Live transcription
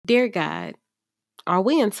Dear God, are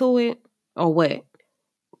we into it or what?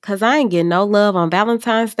 Because I ain't getting no love on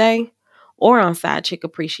Valentine's Day or on Side Chick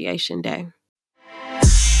Appreciation Day.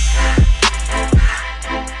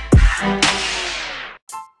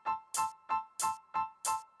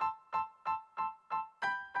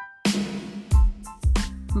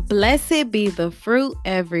 Blessed be the fruit,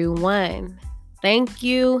 everyone. Thank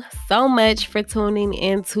you so much for tuning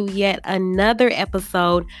into yet another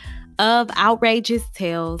episode of Outrageous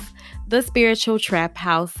Tales, the Spiritual Trap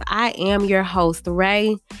House. I am your host,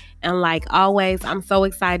 Ray. And like always, I'm so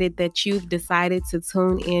excited that you've decided to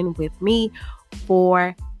tune in with me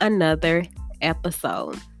for another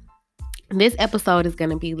episode. This episode is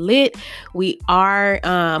going to be lit. We are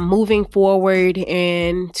moving forward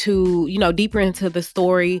into, deeper into the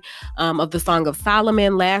story of the Song of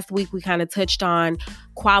Solomon. Last week, we kind of touched on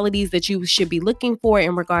qualities that you should be looking for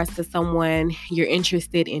in regards to someone you're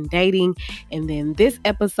interested in dating. And then this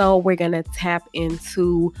episode, we're going to tap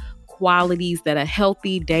into qualities that a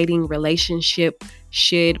healthy dating relationship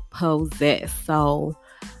should possess. So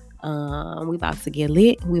we about to get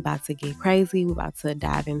lit. We about to get crazy. We about to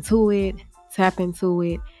dive into it, tap into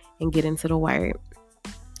it, and get into the word.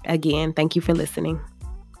 Again, thank you for listening.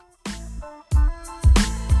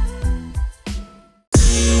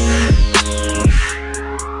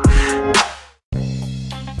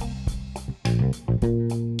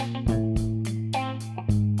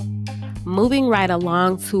 Moving right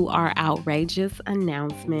along to our outrageous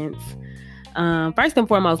announcements. First and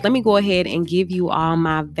foremost, let me go ahead and give you all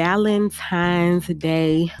my Valentine's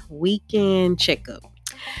Day weekend checkup.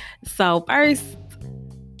 So first,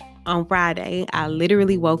 on Friday, I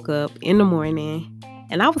literally woke up in the morning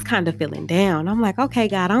and I was kind of feeling down. I'm like, okay,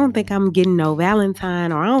 God, I don't think I'm getting no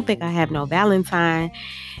Valentine, or I don't think I have no Valentine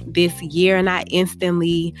this year. And I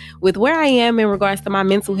instantly, with where I am in regards to my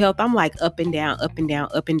mental health, I'm like up and down, up and down,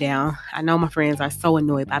 up and down. I know my friends are so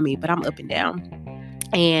annoyed by me, but I'm up and down.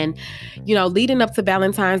 And, leading up to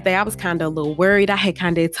Valentine's Day, I was kind of a little worried. I had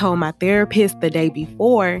kind of told my therapist the day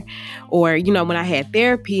before, or, when I had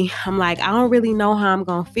therapy, I'm like, I don't really know how I'm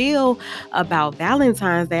going to feel about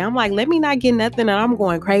Valentine's Day. I'm like, let me not get nothing. And I'm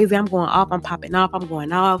going crazy. I'm going off. I'm popping off. I'm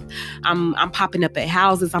going off. I'm popping up at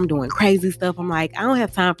houses. I'm doing crazy stuff. I'm like, I don't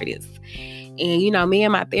have time for this. And, me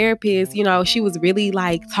and my therapist, she was really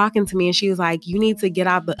like talking to me, and she was like, you need to get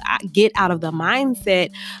out of the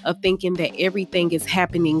mindset of thinking that everything is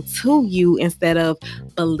happening to you, instead of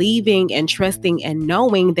believing and trusting and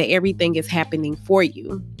knowing that everything is happening for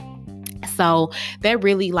you. So that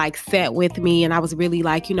really sat with me, and I was really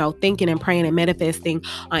thinking and praying and manifesting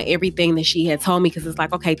on everything that she had told me, because it's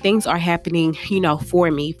like, okay, things are happening,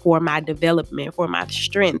 for me, for my development, for my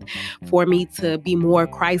strength, for me to be more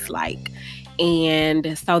Christ-like.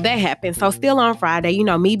 And so that happened. So still on Friday,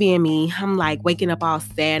 me being me, I'm like waking up all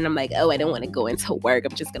sad, and I'm like, oh, I don't want to go into work.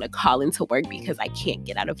 I'm just going to call into work because I can't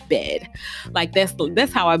get out of bed.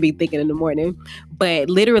 That's how I be thinking in the morning. But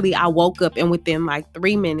literally I woke up, and within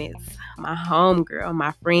 3 minutes, my homegirl,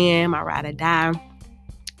 my friend, my ride or die,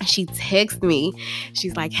 she texted me.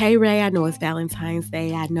 She's like, hey, Ray, I know it's Valentine's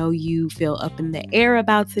Day. I know you feel up in the air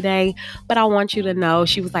about today, but I want you to know,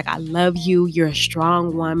 she was like, I love you. You're a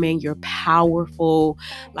strong woman. You're powerful.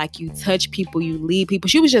 You touch people, you lead people.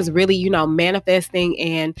 She was just really, manifesting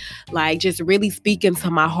and just really speaking to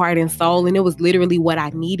my heart and soul. And it was literally what I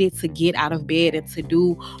needed to get out of bed and to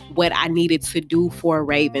do what I needed to do for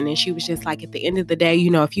Raven. And she was just like, at the end of the day,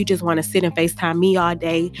 if you just want to sit and FaceTime me all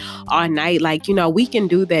day, all night, we can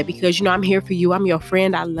do that, because I'm here for you. I'm your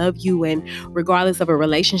friend. I love you. And regardless of a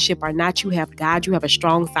relationship or not, you have God. You have a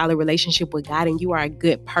strong, solid relationship with God, and you are a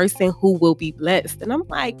good person who will be blessed. And I'm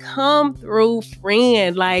like, come through,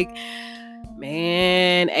 friend. Man,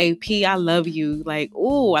 AP, I love you. I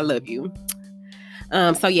love you.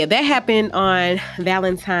 So yeah, that happened on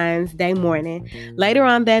Valentine's Day morning. Later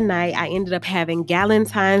on that night, I ended up having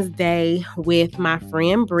Galentine's Day with my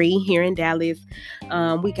friend Bree here in Dallas.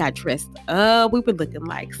 We got dressed up. We were looking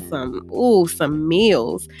like some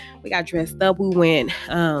meals. We got dressed up. We're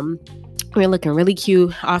looking really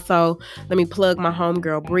cute. Also, let me plug my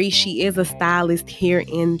homegirl Bree. She is a stylist here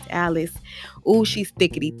in Dallas. Ooh, she's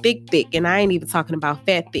thickety thick. And I ain't even talking about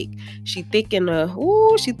fat thick. She thick in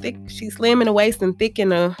she thick. She's slim in the waist and thick in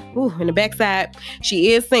the backside.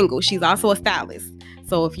 She is single. She's also a stylist.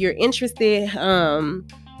 So if you're interested,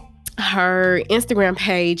 her Instagram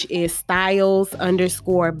page is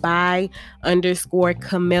styles_by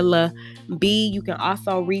 _Camilla B. You can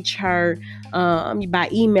also reach her by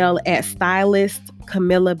email at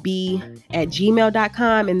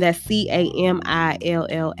stylistcamillab@gmail.com, and that's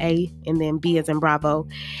CAMILLA and then B as in Bravo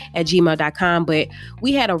 @gmail.com. But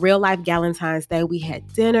we had a real life Valentine's Day. We had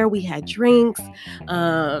dinner, we had drinks.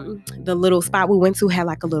 The little spot we went to had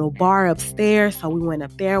like a little bar upstairs, so we went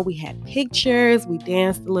up there. We had pictures, we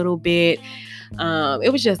danced a little bit.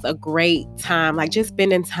 It was just a great time, like just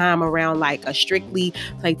spending time around like a strictly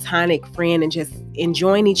platonic friend and just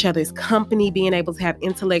enjoying each other's company, being able to have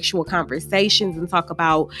intellectual conversations and talk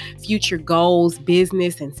about future goals,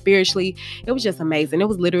 business, and spiritually. It was just amazing. It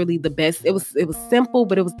was literally the best. It was simple,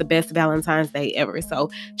 but it was the best Valentine's Day ever. So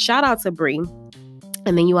shout out to Bree.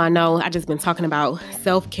 And then you all know I just been talking about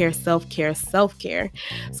self-care. So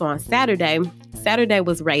on Saturday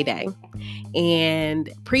was Ray Day. And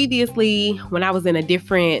previously, when I was in a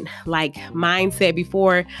different like mindset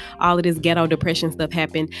before all of this ghetto depression stuff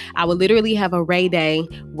happened, I would literally have a Ray Day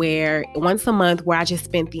where once a month where I just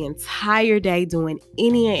spent the entire day doing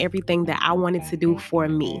any and everything that I wanted to do for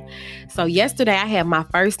me. So yesterday I had my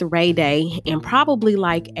first Ray Day in probably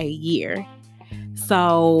like a year.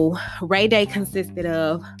 So Ray Day consisted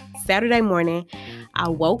of Saturday morning, I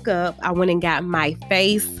woke up, I went and got my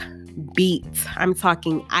face beat. I'm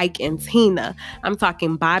talking Ike and Tina. I'm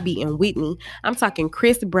talking Bobby and Whitney. I'm talking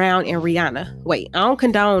Chris Brown and Rihanna. Wait, I don't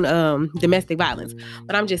condone domestic violence,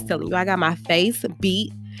 but I'm just telling you, I got my face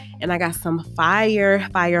beat and I got some fire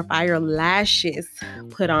lashes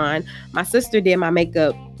put on. My sister did my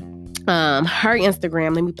makeup. Her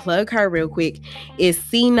Instagram, let me plug her real quick, is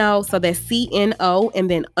CNO, so that's CNO and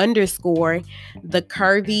then _ the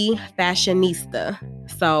curvy fashionista.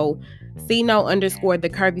 So CNO _ the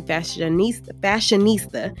curvy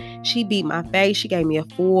fashionista. She beat my face. She gave me a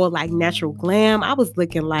full like natural glam. I was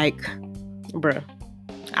looking like,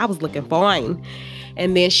 I was looking fine.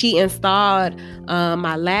 And then she installed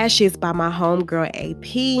my lashes by my homegirl AP.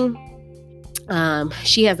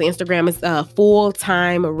 She has an Instagram. It's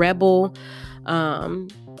Full-Time Rebel.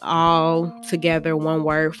 All together, one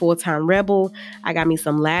word, Full-Time Rebel. I got me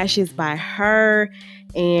some lashes by her,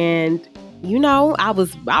 and you know, I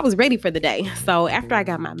was ready for the day. So after I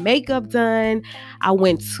got my makeup done, I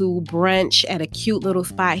went to brunch at a cute little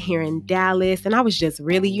spot here in Dallas, and I was just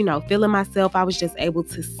really, you know, feeling myself. I was just able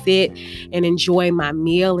to sit and enjoy my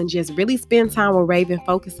meal and just really spend time with Raven,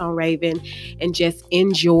 focus on Raven, and just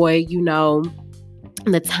enjoy, you know,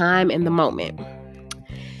 the time and the moment.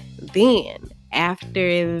 Then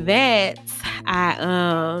after that,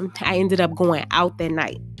 I ended up going out that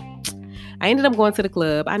night. I ended up going to the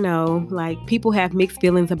club. I know, like, people have mixed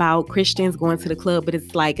feelings about Christians going to the club, but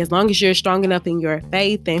it's like, as long as you're strong enough in your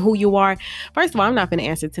faith and who you are, first of all, I'm not going to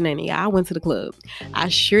answer to none of y'all. I went to the club. I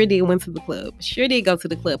sure did went to the club. Sure did go to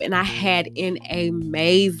the club. And I had an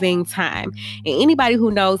amazing time. And anybody who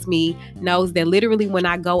knows me knows that literally when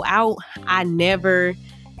I go out, I never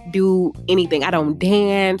do anything. I don't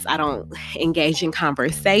dance. I don't engage in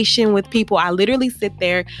conversation with people. I literally sit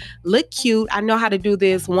there, look cute. I know how to do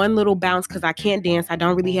this one little bounce because I can't dance. I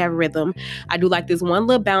don't really have rhythm. I do like this one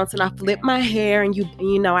little bounce and I flip my hair and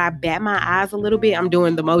you know, I bat my eyes a little bit. I'm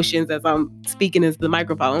doing the motions as I'm speaking into the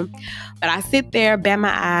microphone. But I sit there, bat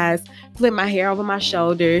my eyes, flip my hair over my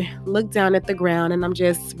shoulder, look down at the ground, and I'm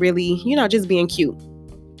just really, you know, just being cute.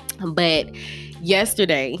 But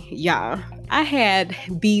yesterday, y'all, I had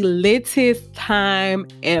the littest time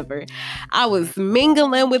ever. I was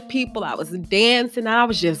mingling with people. I was dancing. I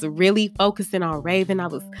was just really focusing on Raven. I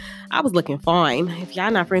was looking fine. If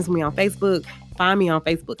y'all not friends with me on Facebook, find me on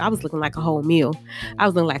Facebook. I was looking like a whole meal. I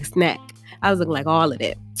was looking like a snack. I was looking like all of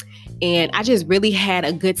that. And I just really had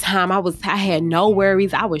a good time. I had no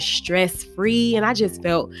worries. I was stress-free and I just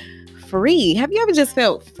felt free. Have you ever just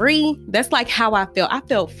felt free? That's like how I felt. I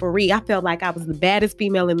felt free. I felt like I was the baddest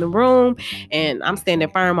female in the room, and I'm standing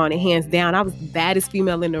firm on it, hands down. I was the baddest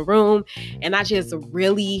female in the room, and I just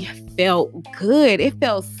really felt good. It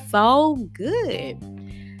felt so good.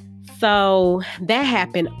 So that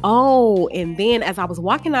happened. Oh, and then as I was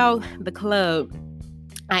walking out the club,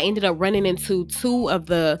 I ended up running into two of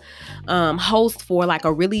the hosts for like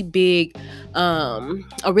the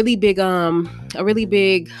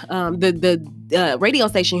radio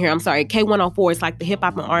station here. I'm sorry, K104. It's like the hip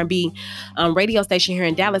hop and R&B radio station here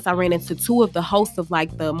in Dallas. I ran into two of the hosts of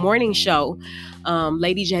like the morning show,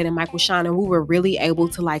 Lady Jade and Michael Sean, and we were really able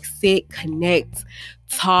to like sit, connect,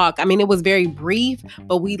 talk. I mean, it was very brief,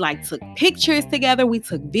 but we like took pictures together. We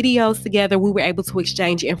took videos together. We were able to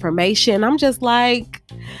exchange information. I'm just like,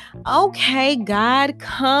 Okay, God,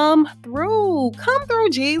 come through. Come through,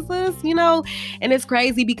 Jesus. And it's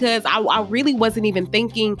crazy because I really wasn't even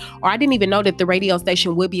thinking, or I didn't even know that the radio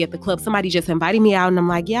station would be at the club. Somebody just invited me out, and I'm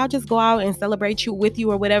like, yeah, I'll just go out and celebrate you with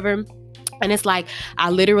you or whatever. And it's like I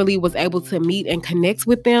literally was able to meet and connect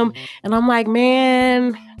with them. And I'm like,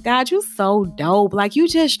 man, God, you so dope. Like, you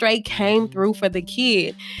just straight came through for the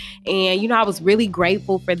kid. And I was really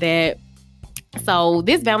grateful for that. So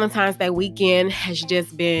this Valentine's Day weekend has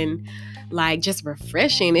just been like just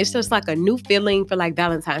refreshing. It's just like a new feeling for like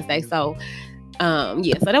Valentine's Day. So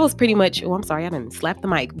yeah, so that was pretty much, I'm sorry, I didn't slap the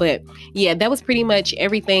mic, but yeah, that was pretty much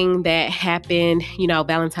everything that happened,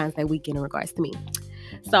 Valentine's Day weekend in regards to me.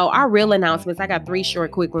 So our real announcements, I got 3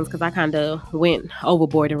 short, quick ones because I kind of went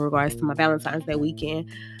overboard in regards to my Valentine's Day weekend.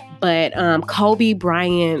 But Kobe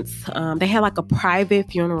Bryant's, they had like a private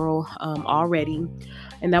funeral already,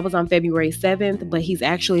 and that was on February 7th, but he's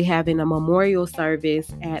actually having a memorial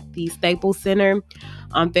service at the Staples Center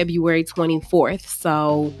on February 24th.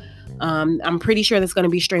 So I'm pretty sure that's going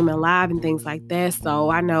to be streaming live and things like that.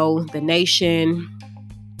 So I know the nation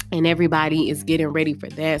and everybody is getting ready for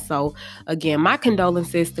that. So again, my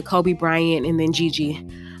condolences to Kobe Bryant and then Gigi.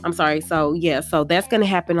 I'm sorry. So yeah, so that's going to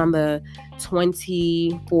happen on the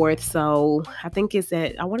 24th. So I think it's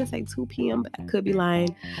at, I want to say 2 p.m., but I could be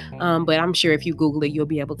lying. But I'm sure if you Google it, you'll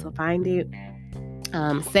be able to find it.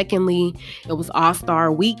 Secondly, it was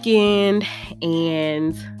All-Star Weekend,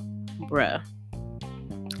 and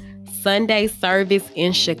Sunday service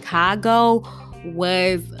in Chicago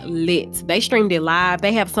was lit. They streamed it live.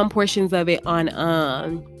 They have some portions of it on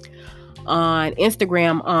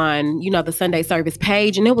Instagram on, the Sunday service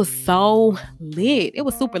page, and it was so lit. It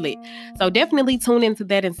was super lit. So definitely tune into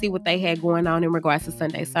that and see what they had going on in regards to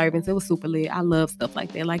Sunday service. It was super lit. I love stuff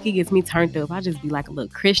like that. Like, it gets me turned up. I just be like a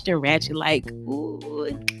little Christian ratchet, like, ooh,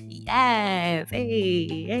 yes,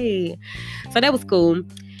 hey. So that was cool.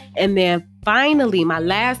 And then finally, my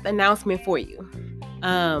last announcement for you.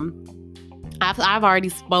 I've already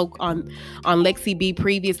spoke on Lexi B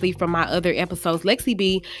previously from my other episodes. Lexi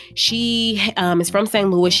B, she is from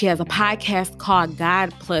St. Louis. She has a podcast called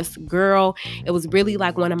God Plus Girl. It was really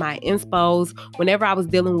like one of my inspos. Whenever I was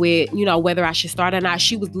dealing with, whether I should start or not,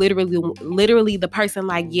 she was literally the person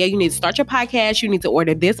like, yeah, you need to start your podcast. You need to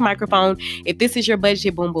order this microphone. If this is your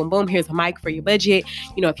budget, boom, boom, boom, here's a mic for your budget.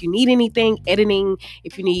 If you need anything, editing,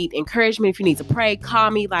 if you need encouragement, if you need to pray,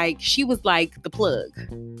 call me. Like, she was like the plug,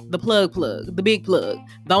 the big plug,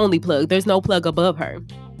 the only plug. There's no plug above her.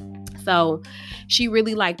 So she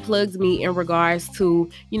really plugs me in regards to,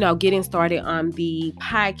 getting started on the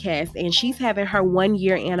podcast. And she's having her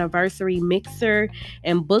 1-year anniversary mixer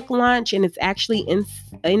and book launch. And it's actually in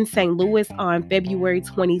St. Louis on February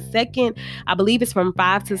 22nd. I believe it's from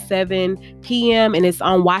 5 to 7 p.m. And it's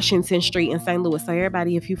on Washington Street in St. Louis. So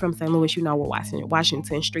everybody, if you're from St. Louis, you know what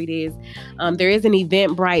Washington Street is. There is an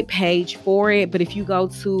Eventbrite page for it. But if you go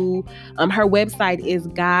to her website is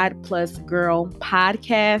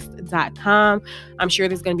godplusgirlpodcast.com. I'm sure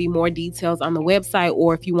there's going to be more details on the website,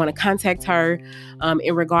 or if you want to contact her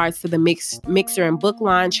in regards to the mixer and book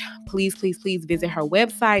launch, please visit her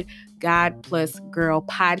website,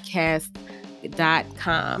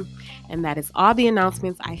 godplusgirlpodcast.com. And that is all the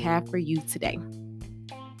announcements I have for you today.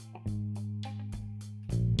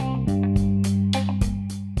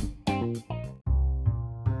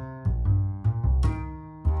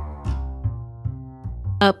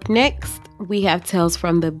 Up next, we have Tales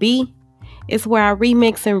from the B. It's where I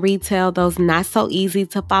remix and retell those not so easy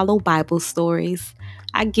to follow Bible stories.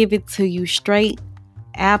 I give it to you straight,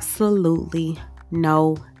 absolutely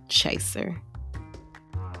no chaser.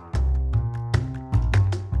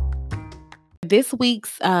 This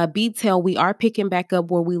week's B-Tale, we are picking back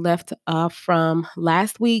up where we left from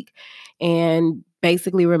last week. And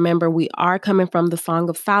basically, remember, we are coming from the Song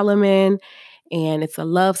of Solomon. And it's a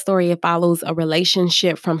love story. It follows a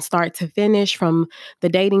relationship from start to finish, from the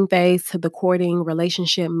dating phase to the courting,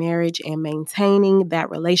 relationship, marriage, and maintaining that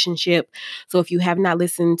relationship. So if you have not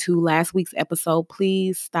listened to last week's episode,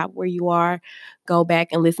 please stop where you are, go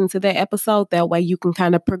back and listen to that episode. That way you can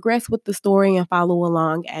kind of progress with the story and follow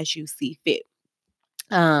along as you see fit.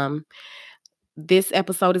 This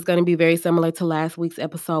episode is going to be very similar to last week's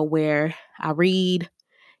episode where I read.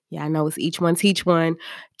 Yeah, I know it's each one teach one.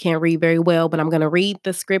 Can't read very well, but I'm going to read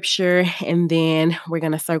the scripture and then we're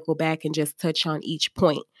going to circle back and just touch on each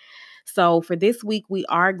point. So for this week, we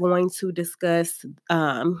are going to discuss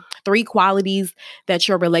 3 qualities that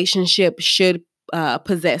your relationship should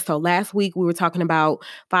possess. So last week we were talking about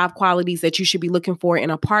 5 qualities that you should be looking for in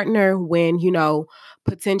a partner when,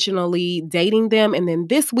 potentially dating them. And then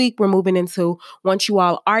this week we're moving into, once you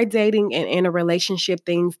all are dating and in a relationship,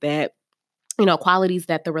 things that, qualities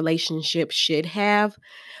that the relationship should have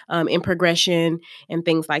in progression and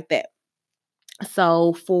things like that.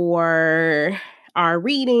 So for our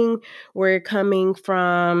reading, we're coming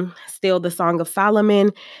from still the Song of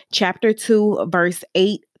Solomon, chapter 2, verse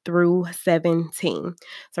 8 through 17.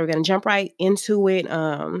 So we're going to jump right into it.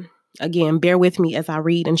 Again, bear with me as I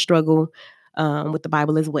read and struggle with the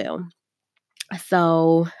Bible as well.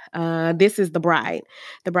 So this is the bride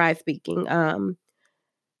speaking.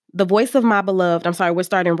 The voice of my beloved, we're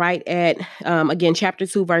starting right at, again, chapter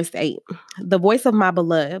 2, verse 8. The voice of my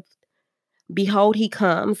beloved, behold, he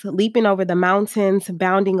comes, leaping over the mountains,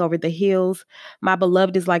 bounding over the hills. My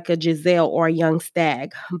beloved is like a gazelle or a young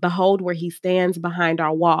stag. Behold, where he stands behind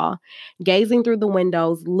our wall, gazing through the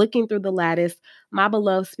windows, looking through the lattice. My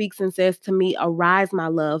beloved speaks and says to me, arise, my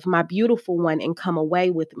love, my beautiful one, and come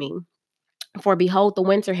away with me. For behold, the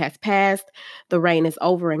winter has passed, the rain is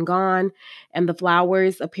over and gone, and the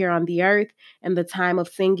flowers appear on the earth, and the time of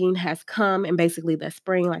singing has come. And basically, the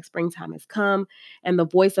spring, like springtime, has come, and the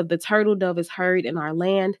voice of the turtle dove is heard in our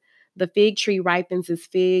land. The fig tree ripens its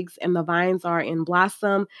figs, and the vines are in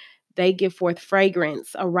blossom. They give forth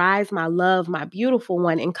fragrance. Arise, my love, my beautiful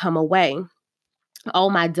one, and come away.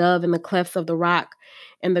 Oh, my dove in the clefts of the rock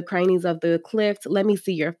and the crannies of the cliffs, let me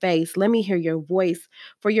see your face. Let me hear your voice,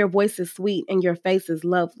 for your voice is sweet and your face is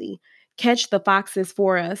lovely. Catch the foxes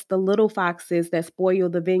for us, the little foxes that spoil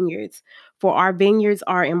the vineyards, for our vineyards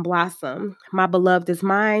are in blossom. My beloved is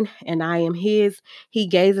mine, and I am his. He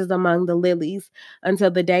gazes among the lilies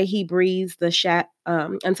until the day he breathes.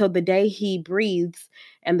 Until the day he breathes,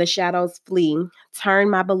 and the shadows flee.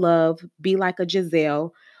 Turn, my beloved, be like a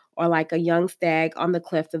gazelle, or like a young stag on the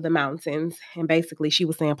cleft of the mountains. And basically, she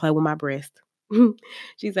was saying, play with my breast.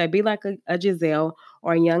 She said, be like a gazelle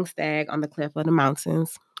or a young stag on the cleft of the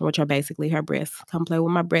mountains, which are basically her breasts. Come play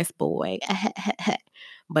with my breast, boy.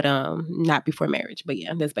 But not before marriage. But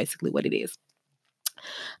yeah, that's basically what it is.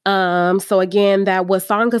 So again, that was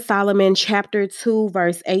Song of Solomon, chapter 2,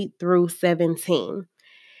 verse 8 through 17.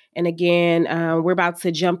 And again, we're about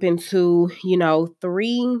to jump into,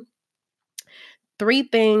 three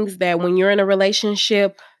things that when you're in a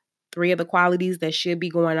relationship, 3 of the qualities that should be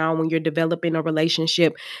going on when you're developing a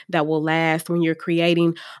relationship that will last, when you're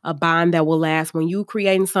creating a bond that will last, when you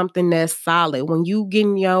creating something that's solid, when you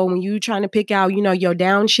trying to pick out, your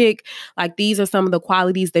down chick, like these are some of the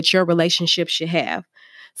qualities that your relationship should have.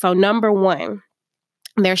 So number 1,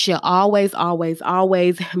 there should always, always,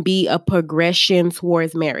 always be a progression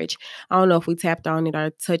towards marriage. I don't know if we tapped on it or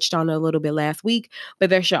touched on it a little bit last week, but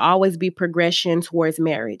there should always be progression towards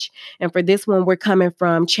marriage. And for this one, we're coming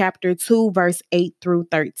from chapter 2, verse 8 through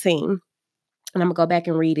 13. And I'm going to go back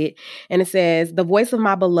and read it. And it says, the voice of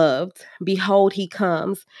my beloved, behold, he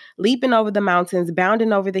comes, leaping over the mountains,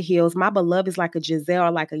 bounding over the hills. My beloved is like a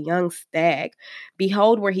gazelle, like a young stag.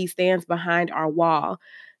 Behold, where he stands behind our wall,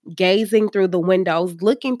 gazing through the windows,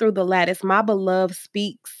 looking through the lattice. My beloved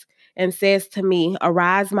speaks and says to me,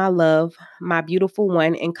 arise, my love, my beautiful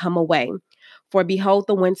one, and come away. For behold,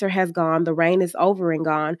 the winter has gone, the rain is over and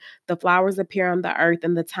gone, the flowers appear on the earth,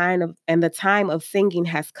 and the time of singing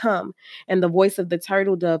has come, and the voice of the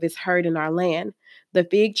turtle dove is heard in our land. The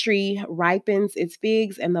fig tree ripens its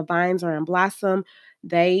figs, and the vines are in blossom.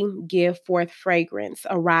 They give forth fragrance.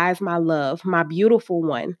 Arise, my love, my beautiful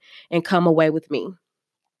one, and come away with me.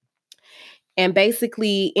 And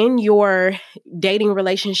basically, in your dating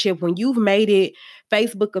relationship, when you've made it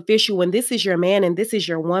Facebook official, when this is your man and this is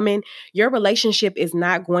your woman, your relationship is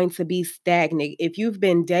not going to be stagnant. If you've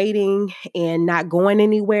been dating and not going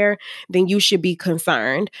anywhere, then you should be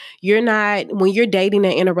concerned. When you're dating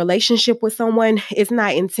and in a relationship with someone, it's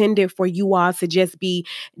not intended for you all to just be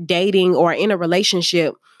dating or in a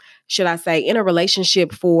relationship, should I say, in a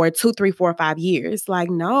relationship for 2, 3, 4, 5 years. Like,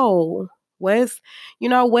 no. What's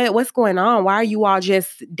going on? Why are you all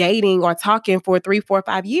just dating or talking for 3, 4,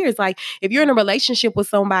 5 years? Like, if you're in a relationship with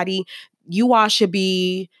somebody, you all should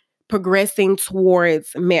be progressing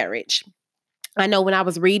towards marriage. I know when I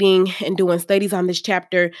was reading and doing studies on this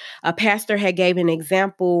chapter, a pastor had gave an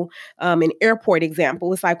example, an airport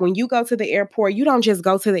example. It's like when you go to the airport, you don't just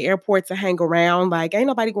go to the airport to hang around. Like, ain't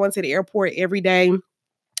nobody going to the airport every day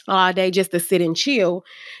all day just to sit and chill.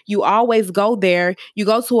 You always go there. You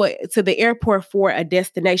go to the airport for a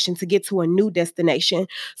destination, to get to a new destination.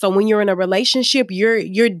 So when you're in a relationship,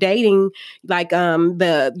 you're dating, like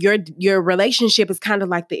the your relationship is kind of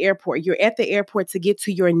like the airport. You're at the airport to get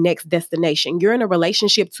to your next destination. You're in a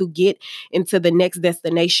relationship to get into the next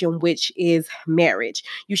destination, which is marriage.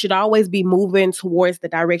 You should always be moving towards the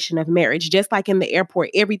direction of marriage. Just like in the airport,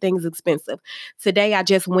 everything's expensive. Today I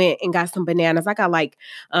just went and got some bananas. I got like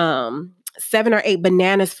 7 or 8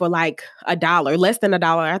 bananas for like $1, less than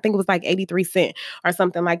 $1. I think it was like 83 cents or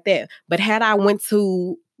something like that. But had I went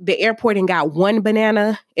to the airport and got one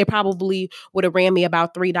banana, it probably would have ran me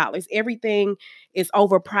about $3. Everything is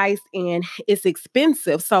overpriced and it's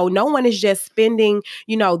expensive. So no one is just spending,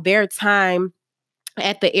 their time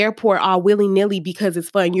at the airport all willy-nilly because it's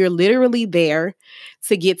fun. You're literally there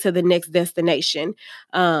to get to the next destination.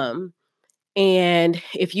 And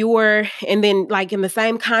if you were, and then like in the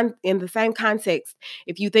same context,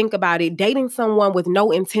 if you think about it, dating someone with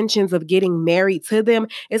no intentions of getting married to them,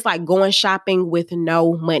 it's like going shopping with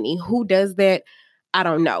no money. Who does that? I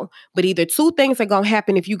don't know. But either two things are gonna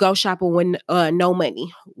happen if you go shopping with no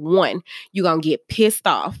money. One, you're gonna get pissed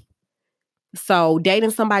off. So dating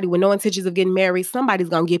somebody with no intentions of getting married, somebody's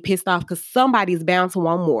going to get pissed off because somebody's bound to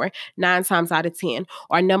want more 9 times out of 10.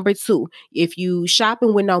 Or number two, if you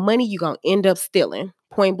shopping with no money, you're going to end up stealing.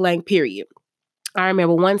 Point blank, period. I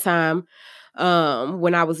remember one time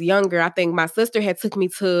when I was younger, I think my sister had took me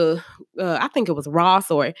to, I think it was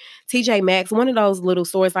Ross or TJ Maxx, one of those little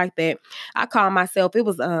stores like that. I called myself, it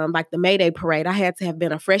was like the Mayday Parade. I had to have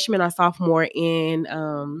been a freshman or sophomore in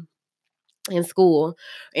school,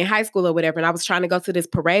 in high school or whatever. And I was trying to go to this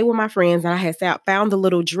parade with my friends, and I had found a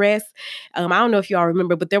little dress. I don't know if y'all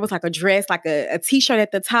remember, but there was like a dress, like a t-shirt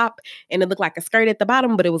at the top, and it looked like a skirt at the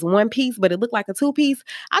bottom, but it was one piece, but it looked like a two-piece.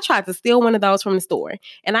 I tried to steal one of those from the store,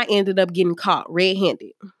 and I ended up getting caught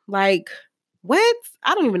red-handed. Like, what?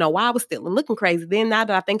 I don't even know why I was stealing, looking crazy. Then now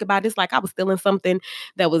that I think about it, it's like I was stealing something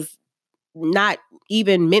that was not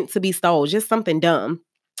even meant to be stole, just something dumb.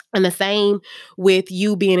 And the same with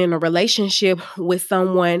you being in a relationship with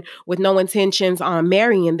someone with no intentions on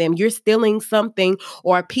marrying them. You're stealing something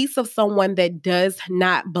or a piece of someone that does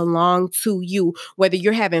not belong to you. Whether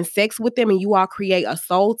you're having sex with them and you all create a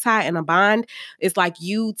soul tie and a bond, it's like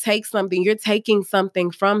you're taking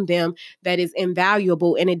something from them that is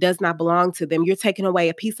invaluable and it does not belong to them. You're taking away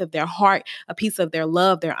a piece of their heart, a piece of their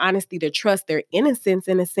love, their honesty, their trust, their innocence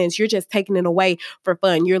in a sense. You're just taking it away for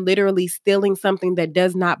fun. You're literally stealing something that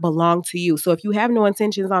does not belong to you. So if you have no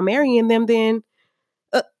intentions on marrying them, then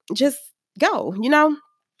just go,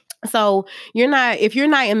 So if you're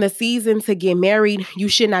not in the season to get married, you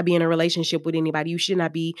should not be in a relationship with anybody. You should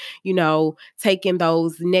not be, taking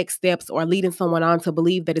those next steps or leading someone on to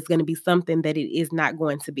believe that it's going to be something that it is not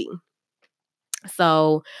going to be.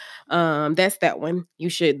 So that's that one.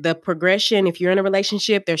 The progression, if you're in a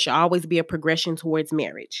relationship, there should always be a progression towards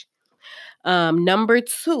marriage. Number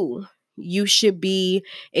two, you should be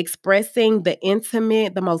expressing the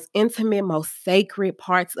most intimate, most sacred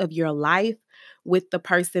parts of your life with the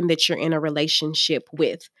person that you're in a relationship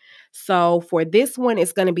with. So for this one,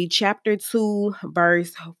 it's going to be chapter 2,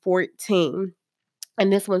 verse 14.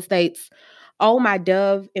 And this one states, "Oh, my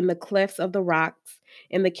dove, in the clefts of the rocks,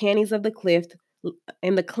 in the crannies of the cliff,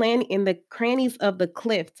 in the crannies of the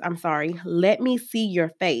cliffs, let me see your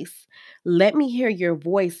face. Let me hear your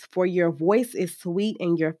voice, for your voice is sweet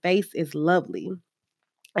and your face is lovely."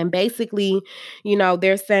 And basically,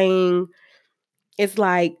 they're saying, it's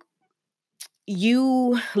like,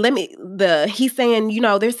 he's saying,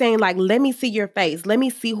 they're saying like, let me see your face. Let me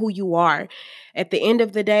see who you are. At the end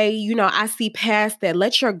of the day, I see past that.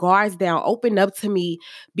 Let your guards down. Open up to me.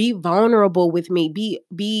 Be vulnerable with me.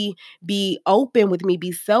 Be open with me.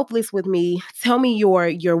 Be selfless with me. Tell me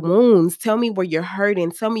your wounds. Tell me where you're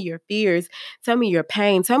hurting. Tell me your fears. Tell me your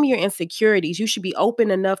pain. Tell me your insecurities. You should be open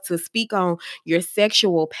enough to speak on your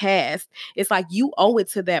sexual past. It's like you owe it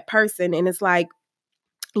to that person. And it's like,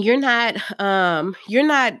 you're not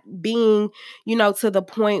being, to the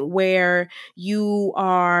point where you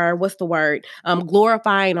are, what's the word,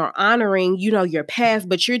 glorifying or honoring, your past,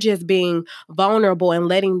 but you're just being vulnerable and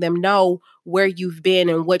letting them know where you've been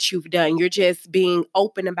and what you've done. You're just being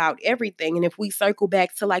open about everything. And if we circle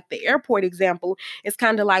back to like the airport example, it's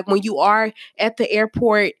kind of like when you are at the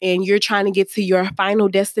airport and you're trying to get to your final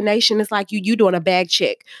destination, it's like you doing a bag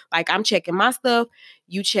check. Like, I'm checking my stuff,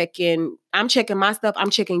 I'm checking my stuff, I'm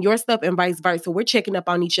checking your stuff, and vice versa. We're checking up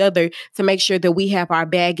on each other to make sure that we have our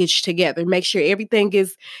baggage together, make sure everything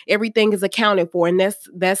is accounted for. And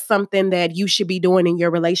that's something that you should be doing in your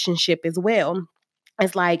relationship as well.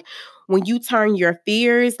 It's like when you turn your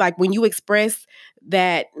fears, like when you express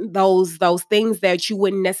that those things that you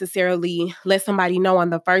wouldn't necessarily let somebody know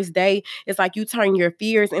on the first day, it's like you turn your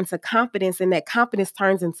fears into confidence, and that confidence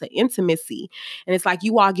turns into intimacy. And it's like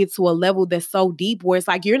you all get to a level that's so deep where it's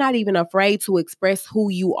like you're not even afraid to express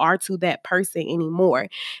who you are to that person anymore.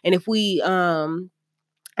 And if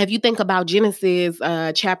you think about Genesis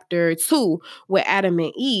chapter 2 with Adam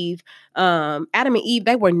and Eve,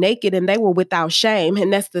 they were naked and they were without shame.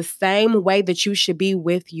 And that's the same way that you should be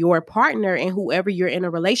with your partner and whoever you're in a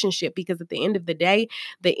relationship, because at the end of the day,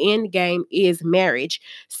 the end game is marriage.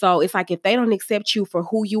 So it's like if they don't accept you for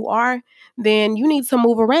who you are, then you need to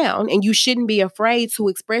move around, and you shouldn't be afraid to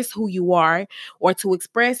express who you are, or to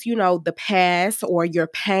express, the past or your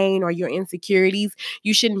pain or your insecurities.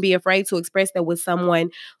 You shouldn't be afraid to express that with someone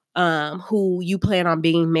who you plan on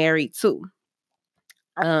being married to.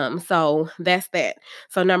 So that's that.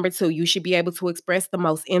 So number 2, you should be able to express the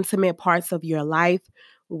most intimate parts of your life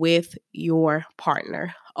with your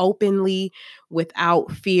partner openly,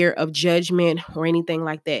 without fear of judgment or anything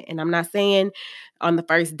like that. And I'm not saying on the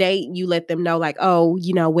first date you let them know like, oh,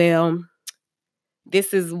 well,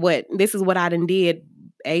 this is what I done did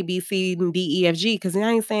A, B, C, and D, E, F, G, because I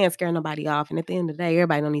ain't saying scare nobody off. And at the end of the day,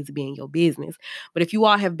 everybody don't need to be in your business. But if you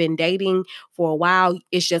all have been dating for a while,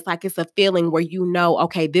 it's just like it's a feeling where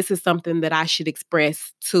okay, this is something that I should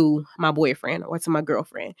express to my boyfriend or to my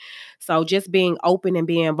girlfriend. So just being open and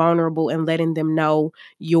being vulnerable and letting them know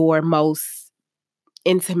your most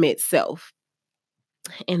intimate self.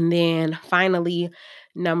 And then finally,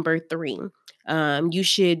 number 3, you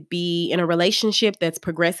should be in a relationship that's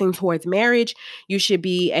progressing towards marriage. You should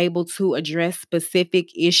be able to address specific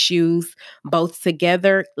issues both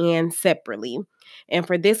together and separately. And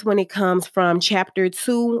for this one, it comes from chapter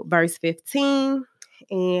 2, verse 15.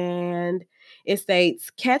 And it states,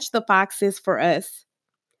 "Catch the foxes for us,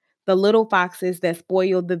 the little foxes that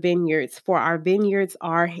spoil the vineyards, for our vineyards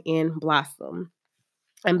are in blossom."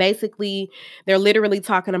 And basically, they're literally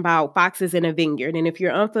talking about foxes in a vineyard. And if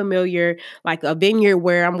you're unfamiliar, like a vineyard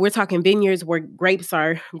we're talking vineyards where grapes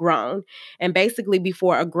are grown. And basically,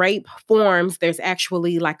 before a grape forms, there's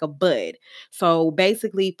actually like a bud. So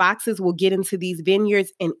basically, foxes will get into these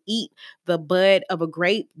vineyards and eat the bud of a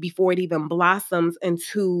grape before it even blossoms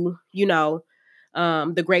into,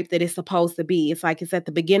 the grape that it's supposed to be. It's like it's at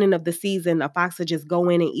the beginning of the season, a fox will just go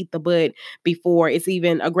in and eat the bud before a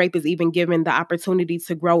grape is even given the opportunity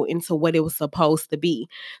to grow into what it was supposed to be.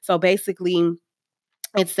 So basically,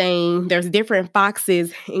 it's saying there's different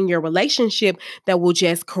foxes in your relationship that will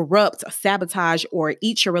just corrupt, sabotage, or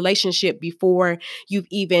eat your relationship before you've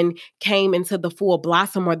even came into the full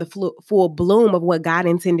blossom or the full bloom of what God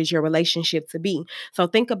intended your relationship to be. So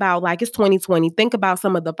think about, like, it's 2020. Think about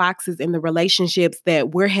some of the foxes in the relationships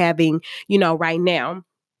that we're having, right now.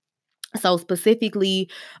 So specifically,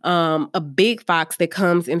 a big fox that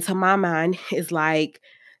comes into my mind is like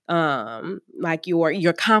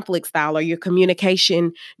your conflict style or your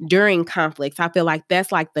communication during conflicts. I feel like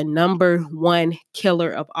that's like the number one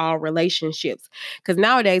killer of all relationships. Because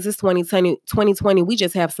nowadays it's 2020, we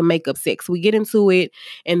just have some makeup sex. We get into it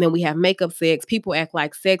and then we have makeup sex. People act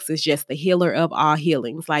like sex is just the healer of all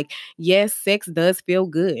healings. Like, yes, sex does feel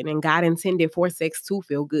good and God intended for sex to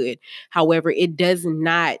feel good. However, it does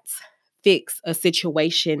not fix a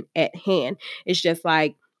situation at hand. It's just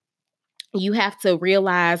like you have to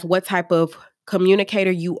realize what type of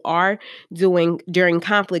communicator you are doing during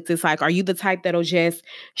conflicts. It's like, are you the type that'll just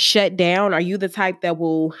shut down? Are you the type that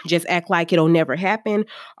will just act like it'll never happen?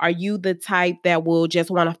 Are you the type that will just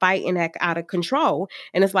want to fight and act out of control?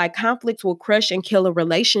 And it's like conflicts will crush and kill a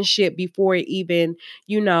relationship before it even,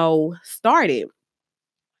 started.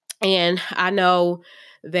 And I know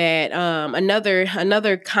that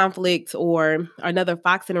another conflict or another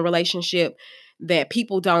fox in a relationship that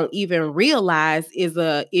people don't even realize is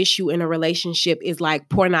a issue in a relationship is like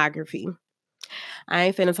pornography. I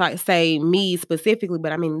ain't finna say me specifically,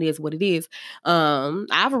 but I mean, it is what it is.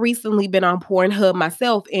 I've recently been on Pornhub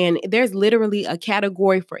myself, and there's literally a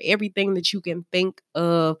category for everything that you can think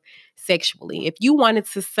of sexually. If you wanted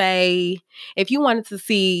to see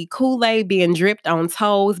Kool-Aid being dripped on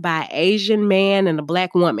toes by an Asian man and a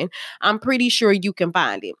Black woman, I'm pretty sure you can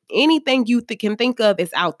find it. Anything you can think of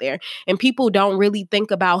is out there. And people don't really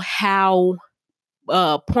think about how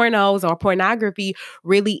pornos or pornography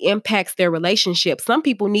really impacts their relationship. Some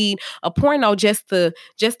people need a porno just to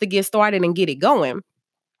get started and get it going.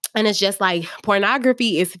 And it's just like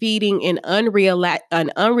pornography is feeding an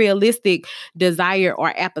unrealistic desire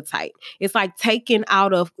or appetite. It's like taking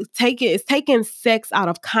sex out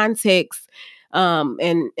of context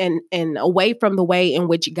and away from the way in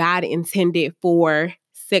which God intended for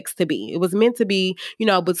sex to be. It was meant to be,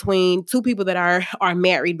 between two people that are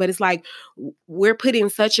married, but it's like we're putting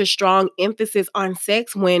such a strong emphasis on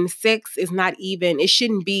sex when sex is not even, it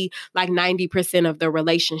shouldn't be like 90% of the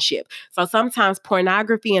relationship. So sometimes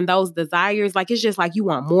pornography and those desires, like it's just like you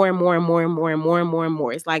want more and more and more and more and more and more and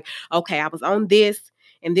more. It's like, okay, I was on this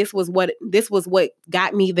and this was what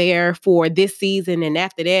got me there for this season. And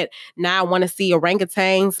after that, now I want to see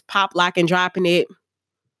orangutans pop, lock, and dropping it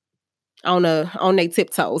on their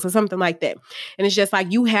tiptoes or something like that. And it's just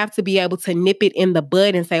like you have to be able to nip it in the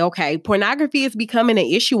bud and say, okay, pornography is becoming an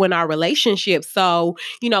issue in our relationship. So,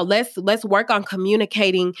 let's work on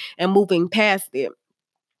communicating and moving past it.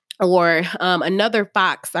 Or another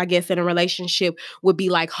fox, I guess, in a relationship would be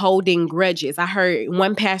like holding grudges. I heard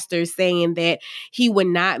one pastor saying that he would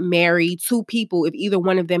not marry two people if either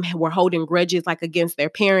one of them were holding grudges, like against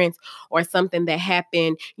their parents or something that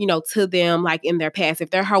happened, to them, like in their past.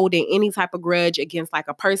 If they're holding any type of grudge against like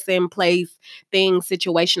a person, place, thing,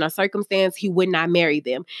 situation, or circumstance, he would not marry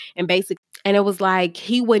them. And it was like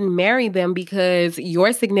he wouldn't marry them because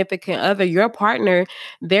your significant other, your partner,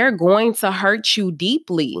 they're going to hurt you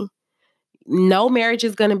deeply. No marriage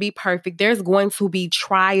is going to be perfect. There's going to be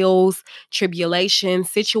trials, tribulations,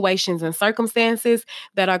 situations, and circumstances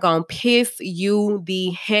that are going to piss you the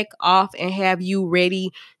heck off and have you ready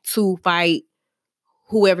to fight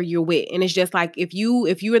whoever you're with. And it's just like if you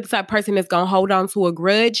are the type of person that's gonna hold on to a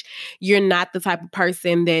grudge, you're not the type of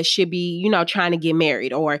person that should be, trying to get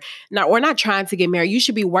married or not trying to get married. You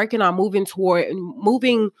should be working on moving towards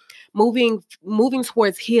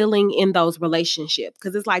healing in those relationships.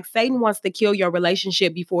 Because it's like Satan wants to kill your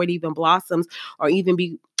relationship before it even blossoms or even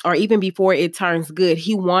before it turns good.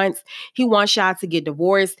 He wants y'all to get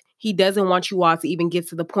divorced. He doesn't want you all to even get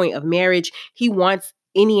to the point of marriage. He wants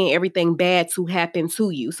any and everything bad to happen to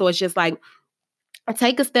you. So it's just like,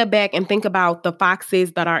 take a step back and think about the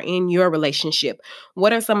foxes that are in your relationship.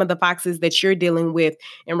 What are some of the foxes that you're dealing with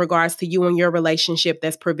in regards to you and your relationship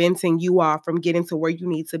that's preventing you all from getting to where you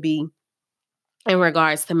need to be in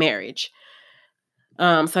regards to marriage?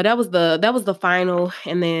 So that was the final,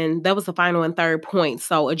 and then that was the final and third point.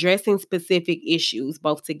 So addressing specific issues,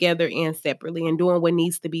 both together and separately, and doing what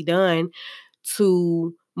needs to be done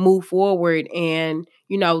to move forward and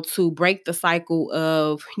to break the cycle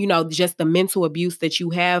of just the mental abuse that you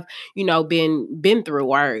have been through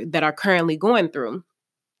or that are currently going through.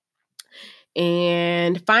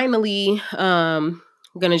 And finally, I'm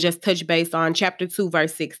going to just touch base on chapter 2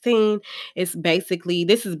 verse 16. This is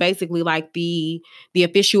basically like the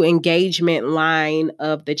official engagement line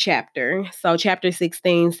of the chapter. So chapter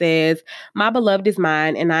 16 says, "My beloved is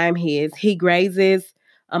mine and I am his. He grazes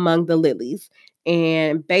among the lilies."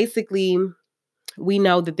 And basically, we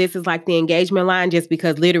know that this is like the engagement line just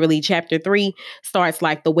because literally chapter 3 starts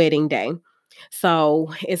like the wedding day.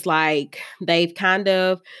 So it's like they've kind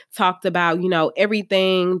of talked about,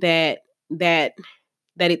 everything that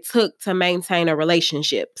it took to maintain a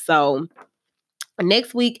relationship. So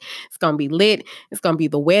next week, it's going to be lit. It's going to be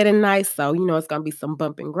the wedding night. So, it's going to be some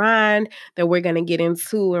bump and grind that we're going to get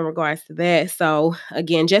into in regards to that. So,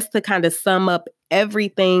 again, just to kind of sum up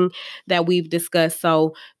everything that we've discussed.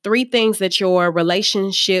 So, 3 things that your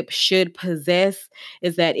relationship should possess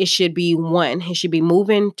is that it should be one, it should be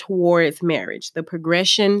moving towards marriage. The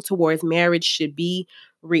progression towards marriage should be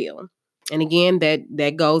real. And again,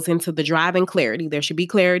 that goes into the drive and clarity. There should be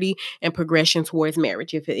clarity and progression towards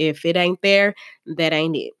marriage. If it ain't there, that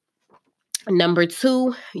ain't it. Number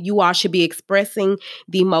 2, you all should be expressing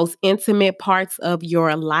the most intimate parts of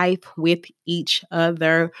your life with each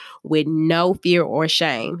other with no fear or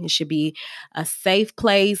shame. It should be a safe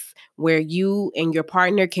place where you and your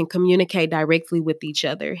partner can communicate directly with each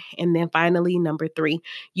other. And then finally, number 3,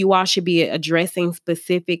 you all should be addressing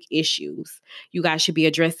specific issues. You guys should be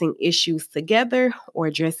addressing issues together or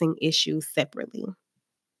addressing issues separately.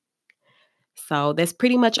 So that's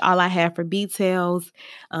pretty much all I have for details.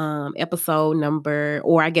 Episode number,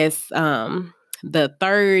 or I guess the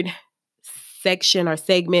third section or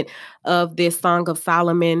segment of this Song of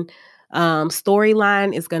Solomon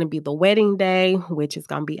storyline is going to be the wedding day, which is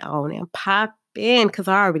going to be on and popping because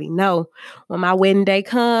I already know when my wedding day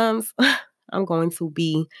comes, I'm going to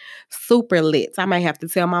be super lit. I might have to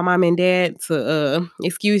tell my mom and dad to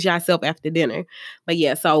excuse yourself after dinner. But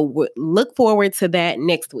yeah, so look forward to that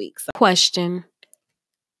next week. So, question: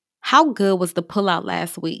 how good was the pullout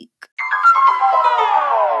last week?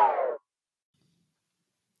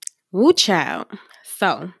 Woo child.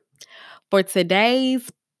 So for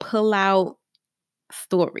today's pullout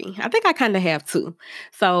story, I think I kind of have two.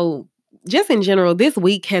 So just in general, this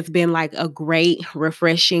week has been like a great,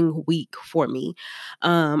 refreshing week for me.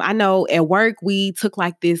 I know at work we took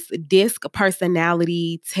like this DISC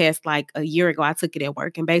personality test like a year ago. I took it at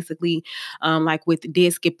work, and basically, like with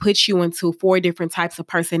DISC, it puts you into four different types of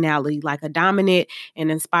personality, like a dominant, an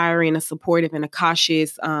inspiring, a supportive, and a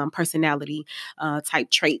cautious personality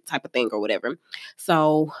type trait type of thing or whatever.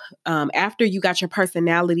 So after you got your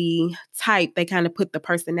personality type, they kind of put the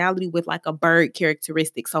personality with like a bird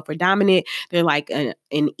characteristic. So for dominant, they're like an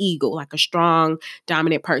eagle, like a strong,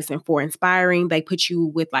 dominant person. For inspiring, they put you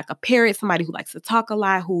with like a parrot, somebody who likes to talk a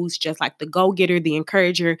lot, who's just like the go getter, the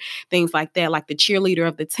encourager, things like that, like the cheerleader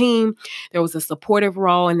of the team. There was a supportive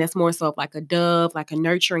role, and that's more so of like a dove, like a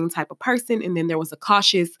nurturing type of person. And then there was a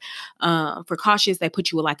cautious. For cautious, they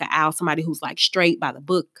put you with like an owl, somebody who's like straight by the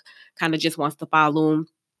book, kind of just wants to follow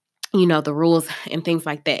the rules and things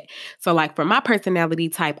like that. So like for my personality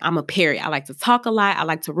type, I'm a parrot. I like to talk a lot. I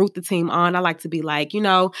like to root the team on. I like to be like,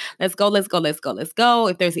 let's go, let's go, let's go, let's go.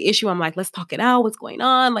 If there's an issue, I'm like, let's talk it out. What's going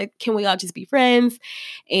on? Like, can we all just be friends?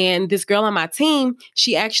 And this girl on my team,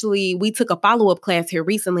 we took a follow-up class here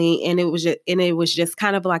recently, and it was just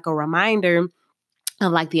kind of like a reminder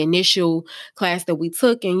of like the initial class that we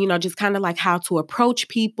took, and just kind of like how to approach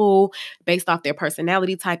people based off their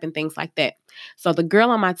personality type and things like that. So the girl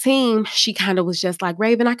on my team, she kind of was just like,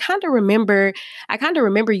 Raven, I kind of remember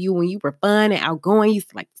you when you were fun and outgoing. You used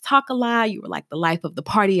to like to talk a lot. You were like the life of the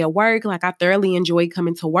party at work. Like I thoroughly enjoyed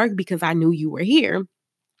coming to work because I knew you were here.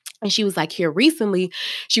 And she was like, here recently,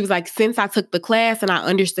 she was like, since I took the class and I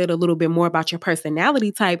understood a little bit more about your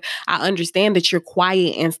personality type, I understand that you're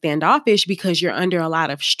quiet and standoffish because you're under a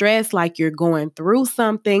lot of stress, like you're going through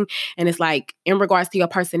something. And it's like, in regards to your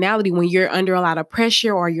personality, when you're under a lot of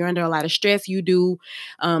pressure or you're under a lot of stress, you do,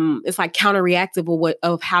 it's like counterreactive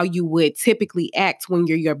of how you would typically act when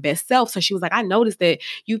you're your best self. So she was like, I noticed that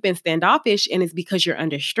you've been standoffish and it's because you're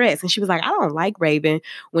under stress. And she was like, I don't like Raven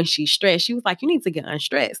when she's stressed. She was like, you need to get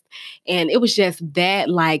unstressed. And it was just that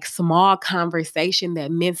like small conversation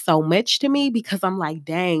that meant so much to me because I'm like,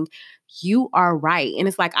 dang, you are right. And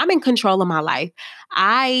it's like, I'm in control of my life.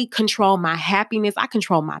 I control my happiness. I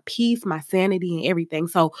control my peace, my sanity, and everything.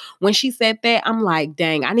 So when she said that, I'm like,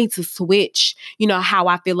 dang, I need to switch, how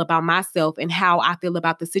I feel about myself and how I feel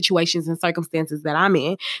about the situations and circumstances that I'm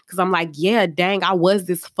in. Cause I'm like, yeah, dang, I was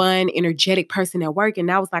this fun, energetic person at work. And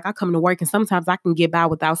now it's like, I come to work and sometimes I can get by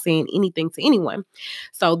without saying anything to anyone.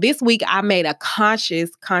 So this week I made a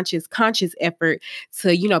conscious effort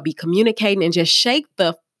to, be communicating and just shake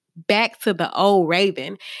the back to the old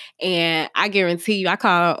Raven. And I guarantee you, I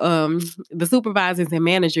call the supervisors and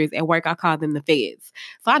managers at work, I call them the feds.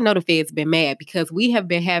 So I know the feds been mad because we have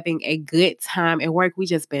been having a good time at work. We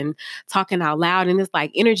just been talking out loud, and it's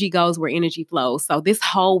like energy goes where energy flows. So this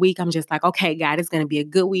whole week, I'm just like, okay, God, it's going to be a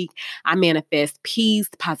good week. I manifest peace,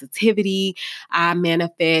 positivity. I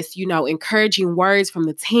manifest, encouraging words from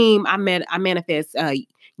the team. I manifest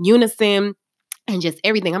unison and just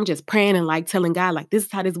everything. I'm just praying and like telling God, like, this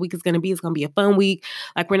is how this week is going to be. It's going to be a fun week.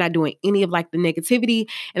 Like, we're not doing any of like the negativity.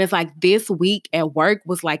 And it's like this week at work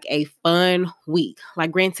was like a fun week.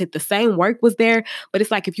 Like, granted, the same work was there, but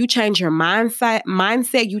it's like if you change your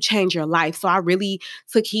mindset, you change your life. So I really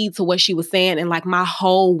took heed to what she was saying. And like my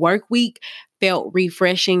whole work week felt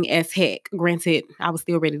refreshing as heck. Granted, I was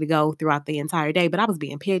still ready to go throughout the entire day, but I was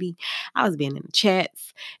being petty. I was being in the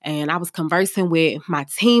chats and I was conversing with my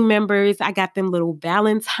team members. I got them little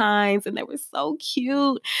Valentines and they were so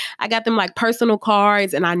cute. I got them like personal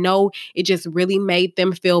cards, and I know it just really made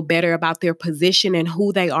them feel better about their position and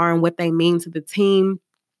who they are and what they mean to the team.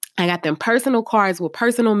 I got them personal cards with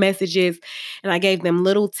personal messages, and I gave them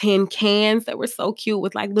little tin cans that were so cute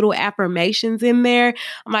with like little affirmations in there.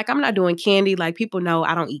 I'm like, I'm not doing candy. Like, people know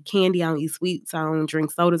I don't eat candy. I don't eat sweets. I don't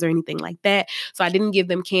drink sodas or anything like that. So I didn't give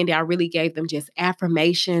them candy. I really gave them just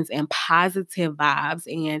affirmations and positive vibes.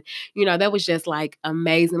 And, that was just like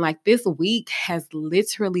amazing. Like, this week has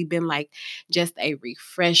literally been like just a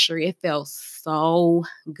refresher. It felt so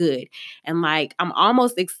good. And like, I'm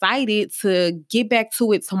almost excited to get back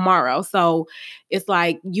to it tomorrow. So it's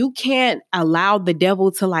like, you can't allow the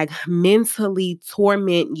devil to like mentally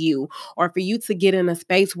torment you or for you to get in a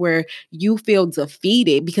space where you feel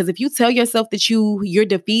defeated. Because if you tell yourself that you're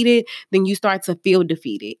defeated, then you start to feel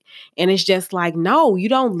defeated. And it's just like, no, you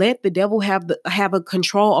don't let the devil have a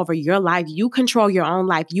control over your life. You control your own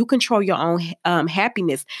life. You control your own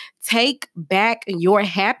happiness. Take back your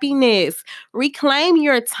happiness. Reclaim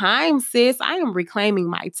your time, sis. I am reclaiming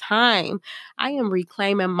my time. I am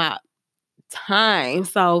reclaiming my time.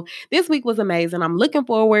 So this week was amazing. I'm looking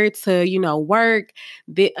forward to, work,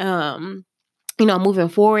 moving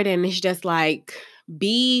forward. And it's just like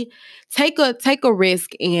Take a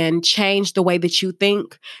risk and change the way that you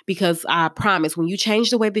think, because I promise when you change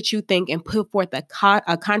the way that you think and put forth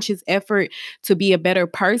a conscious effort to be a better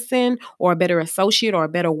person or a better associate or a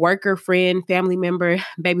better worker, friend, family member,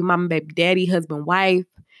 baby mama, baby daddy, husband, wife,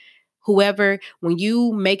 whoever, when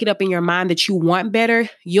you make it up in your mind that you want better,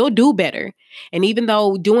 you'll do better. And even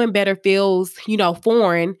though doing better feels,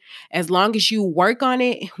 foreign, as long as you work on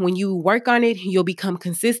it, when you work on it, you'll become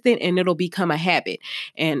consistent and it'll become a habit.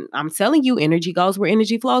 And I'm telling you, energy goes where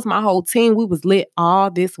energy flows. My whole team, we was lit all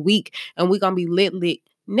this week, and we're going to be lit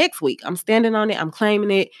next week. I'm standing on it. I'm claiming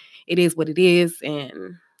it. It is what it is.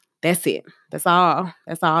 And that's it. That's all.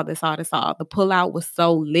 That's all. That's all. That's all. The pullout was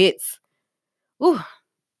so lit. Ooh.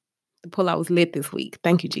 The pullout was lit this week.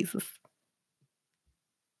 Thank you, Jesus.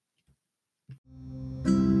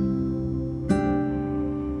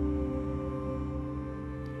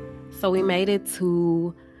 So we made it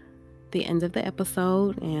to the end of the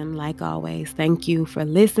episode. And like always, thank you for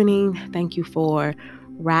listening. Thank you for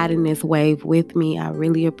riding this wave with me. I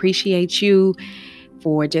really appreciate you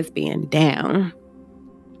for just being down.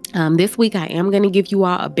 This week, I am going to give you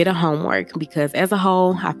all a bit of homework, because as a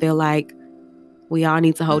whole, I feel like we all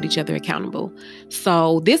need to hold each other accountable.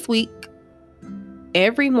 So this week,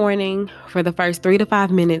 every morning for the first 3 to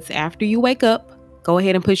 5 minutes after you wake up, go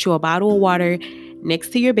ahead and put you a bottle of water next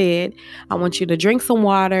to your bed. I want you to drink some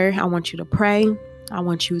water. I want you to pray. I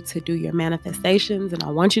want you to do your manifestations, and I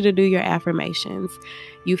want you to do your affirmations.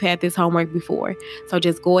 You've had this homework before. So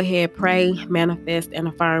just go ahead, pray, manifest, and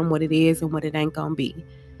affirm what it is and what it ain't going to be.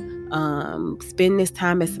 Spend this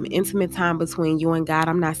time as some intimate time between you and God.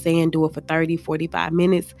 I'm not saying do it for 30, 45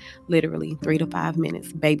 minutes, literally 3 to 5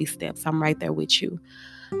 minutes, baby steps. I'm right there with you.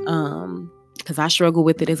 Because I struggle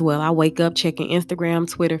with it as well. I wake up checking Instagram,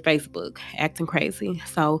 Twitter, Facebook, acting crazy.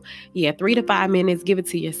 So yeah, 3 to 5 minutes, give it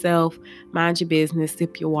to yourself, mind your business,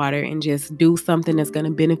 sip your water, and just do something that's going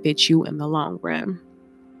to benefit you in the long run.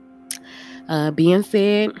 Being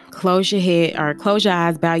said, close your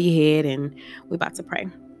eyes, bow your head, and we're about to pray.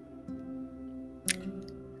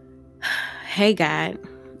 Hey God,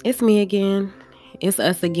 it's me again. It's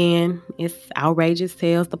us again. It's Outrageous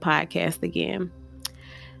Tales, the podcast again.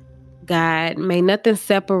 God, may nothing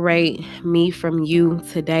separate me from you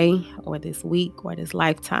today or this week or this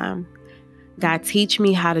lifetime. God, teach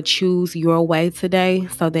me how to choose your way today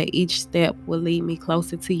so that each step will lead me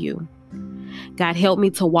closer to you. God, help me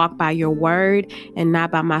to walk by your word and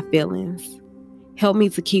not by my feelings. Help me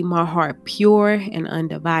to keep my heart pure and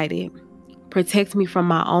undivided. Protect me from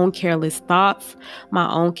my own careless thoughts,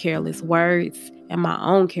 my own careless words, and my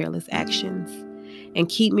own careless actions. And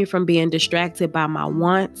keep me from being distracted by my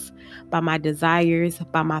wants, by my desires,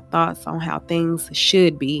 by my thoughts on how things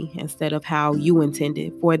should be instead of how you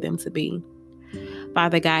intended for them to be.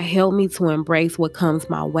 Father God, help me to embrace what comes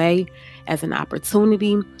my way as an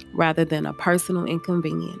opportunity rather than a personal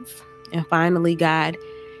inconvenience. And finally, God,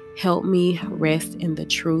 help me rest in the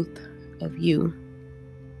truth of you.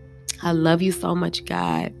 I love you so much,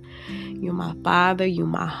 God. You're my father, you're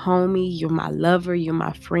my homie, you're my lover, you're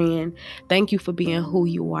my friend. Thank you for being who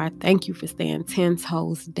you are. Thank you for staying 10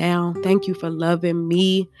 toes down. Thank you for loving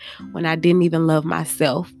me when I didn't even love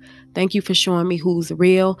myself. Thank you for showing me who's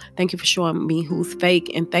real. Thank you for showing me who's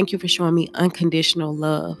fake. And thank you for showing me unconditional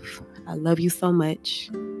love. I love you so much.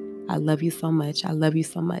 I love you so much. I love you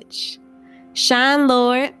so much. Shine,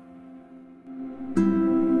 Lord.